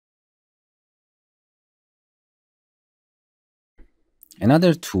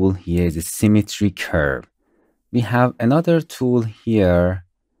Another tool here is a symmetry curve. We have another tool here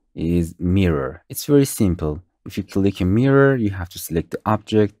is mirror. It's very simple. If you click a mirror, you have to select the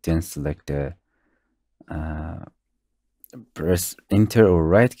object, then select the press enter or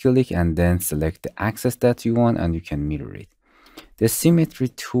right click, and then select the axis that you want, and you can mirror it. The symmetry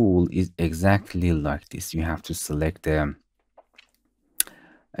tool is exactly like this. You have to select a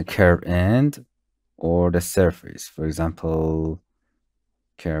curve end or the surface. For example,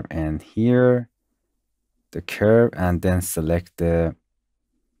 curve end here, the curve, and then select the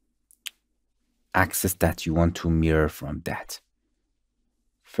axis that you want to mirror from that.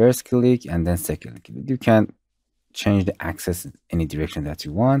 First click and then second click. You can change the axis in any direction that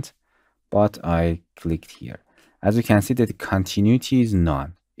you want, but I clicked here. As you can see that the continuity is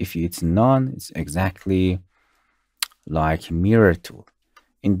none. If it's none, it's exactly like mirror tool.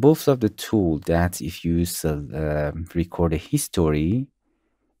 In both of the tool, that if you record a history,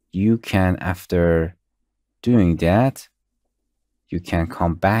 you can, after doing that, you can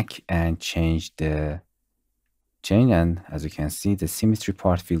come back and change, and as you can see, the symmetry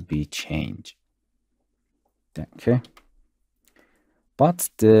part will be changed. Okay. But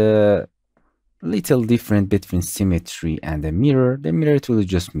the little difference between symmetry and the mirror tool is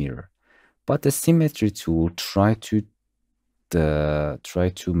just mirror. But the symmetry tool try to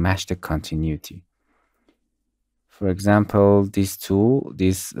match the continuity. For example, this tool,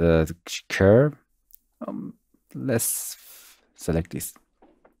 this curve, let's select this,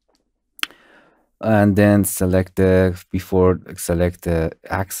 and then select the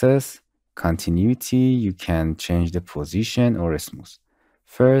axis continuity. You can change the position or smooth.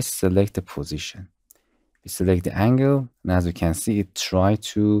 First, select the position. You select the angle, and as you can see, it try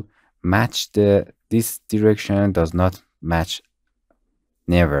to match this direction does not match,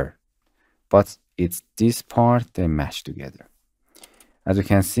 never, but it's this part they match together. As you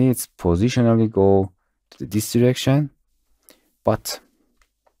can see, its positionally go to this direction, but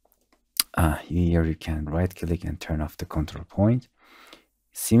here you can right click and turn off the control point,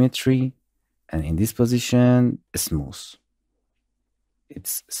 symmetry, and in this position, smooth.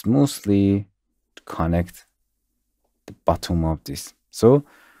 It's smoothly connect the bottom of this. So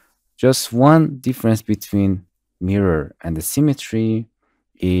just one difference between mirror and the symmetry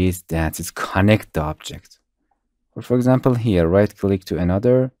is that it connect the object. Or for example, here, right click to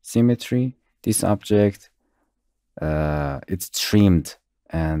another symmetry. This object, it's trimmed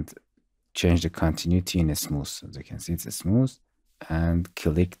and change the continuity in a smooth. As you can see, it's a smooth, and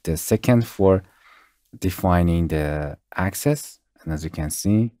click the second for defining the axis. And as you can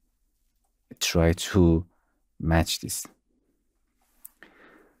see, try to match this.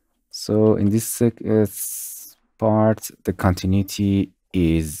 So in this part, the continuity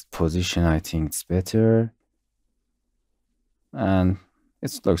is position. I think it's better, and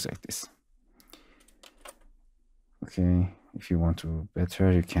it looks like this. Okay, if you want to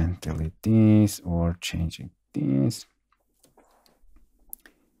better, you can delete this or change this.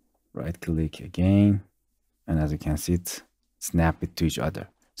 Right click again, and as you can see, it snap it to each other.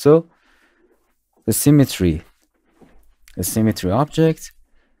 So the symmetry object,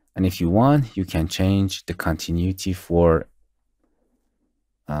 and if you want, you can change the continuity for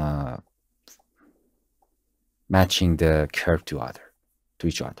matching the curve to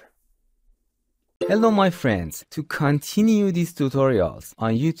each other. Hello my friends, to continue these tutorials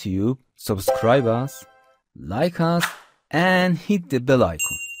on YouTube, subscribe us, like us, and hit the bell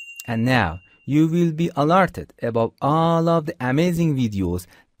icon. And now you will be alerted about all of the amazing videos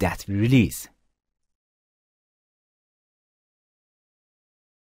that we release.